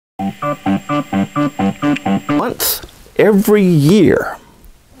Once every year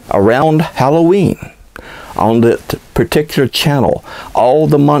around Halloween, on that particular channel, all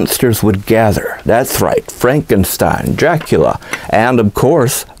the monsters would gather. That's right, Frankenstein, Dracula, and of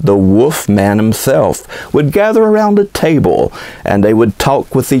course the Wolfman himself would gather around a table, and they would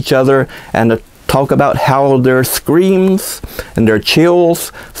talk with each other and talk about how their screams and their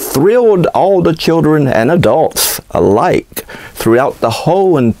chills thrilled all the children and adults alike throughout the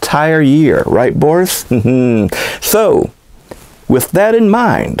whole entire year. Right, Boris? So, with that in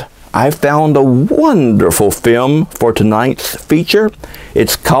mind, I found a wonderful film for tonight's feature.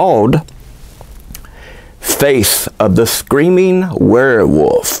 It's called Face of the Screaming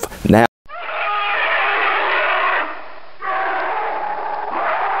Werewolf. Now,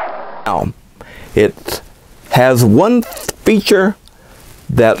 it has one feature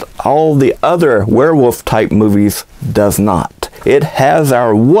that all the other werewolf type movies does not. It has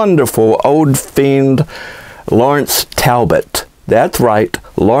our wonderful old fiend Lawrence Talbot. That's right,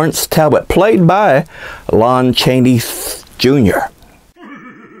 Lawrence Talbot, played by Lon Chaney Jr.